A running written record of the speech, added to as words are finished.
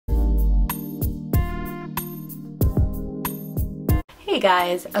Hey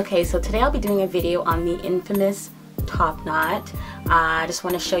guys, okay, so today I'll be doing a video on the infamous top knot. I just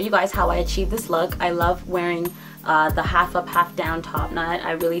want to show you guys how I achieve this look. I love wearing the half up, half down top knot.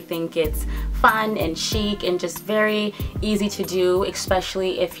 I really think it's fun and chic and just very easy to do,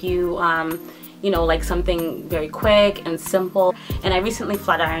 especially if you you know, like something very quick and simple. And I recently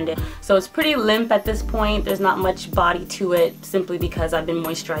flat ironed it, so it's pretty limp at this point. There's not much body to it, simply because I've been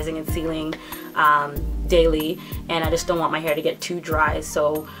moisturizing and sealing daily, and I just don't want my hair to get too dry.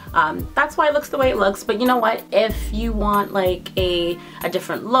 So that's why it looks the way it looks. But you know what, if you want like a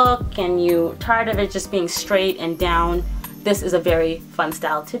different look and you're tired of it just being straight and down, this is a very fun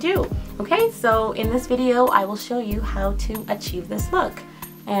style to do. Okay, so in this video I will show you how to achieve this look,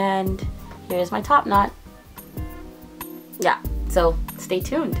 and here's my top knot. Yeah, so stay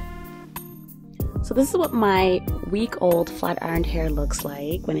tuned. So this is what my week-old flat ironed hair looks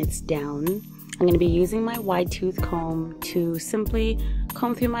like when it's down. I'm going to be using my wide tooth comb to simply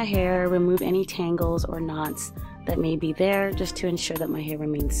comb through my hair, remove any tangles or knots that may be there, just to ensure that my hair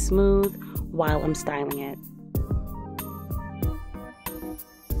remains smooth while I'm styling it.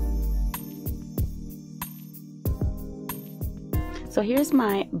 So here's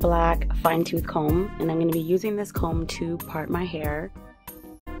my black fine tooth comb, and I'm going to be using this comb to part my hair.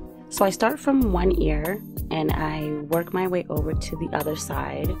 So I start from one ear and I work my way over to the other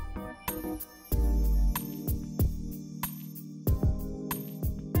side.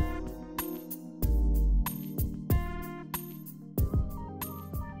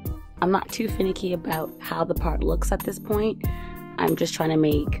 I'm not too finicky about how the part looks at this point. I'm just trying to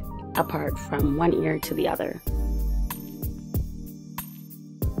make a part from one ear to the other.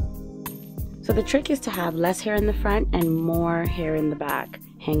 So the trick is to have less hair in the front and more hair in the back,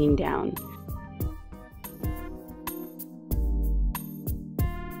 hanging down.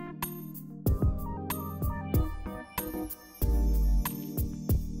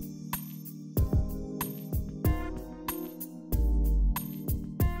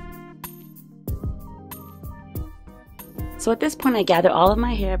 So at this point I gather all of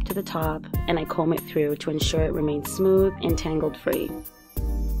my hair up to the top and I comb it through to ensure it remains smooth and tangled free.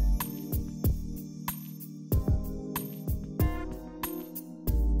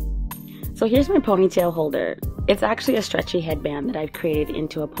 So here's my ponytail holder. It's actually a stretchy headband that I've created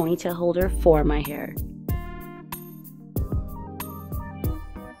into a ponytail holder for my hair.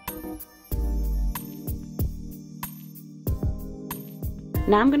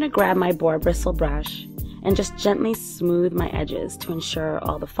 Now I'm going to grab my Boar bristle brush and just gently smooth my edges to ensure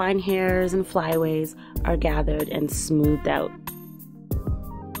all the fine hairs and flyaways are gathered and smoothed out.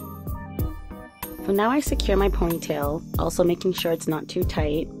 So now I secure my ponytail, also making sure it's not too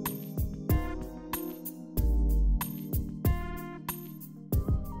tight.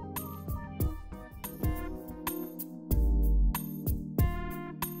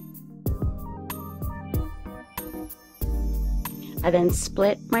 I then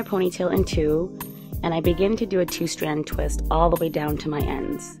split my ponytail in two, and I begin to do a two-strand twist all the way down to my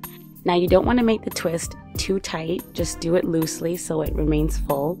ends. Now you don't want to make the twist too tight, just do it loosely so it remains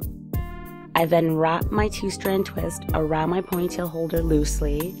full. I then wrap my two-strand twist around my ponytail holder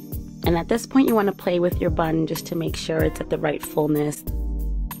loosely, and at this point you want to play with your bun just to make sure it's at the right fullness.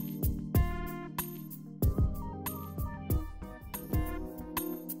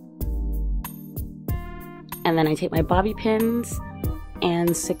 And then I take my bobby pins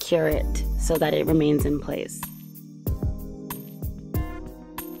and secure it so that it remains in place.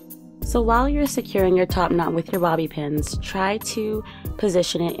 So while you're securing your top knot with your bobby pins, try to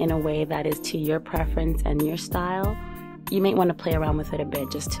position it in a way that is to your preference and your style. You might want to play around with it a bit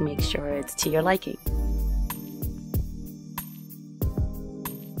just to make sure it's to your liking.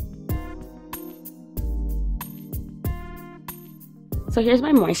 So here's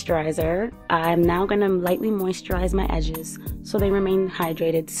my moisturizer. I'm now going to lightly moisturize my edges so they remain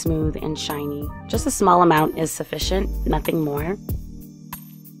hydrated, smooth, and shiny. Just a small amount is sufficient, nothing more.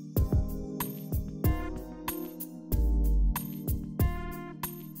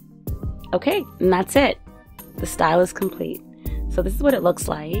 Okay, and that's it. The style is complete. So this is what it looks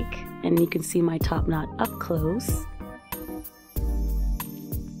like, and you can see my top knot up close.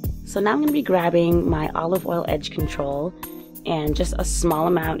 So now I'm going to be grabbing my olive oil edge control, and just a small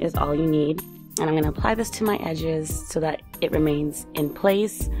amount is all you need, and I'm going to apply this to my edges so that it remains in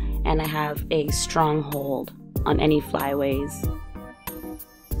place and I have a strong hold on any flyaways.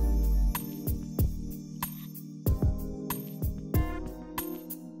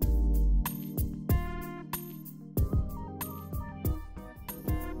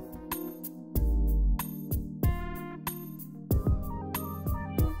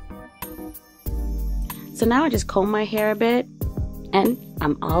 So now I just comb my hair a bit and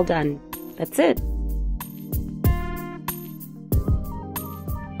I'm all done. That's it.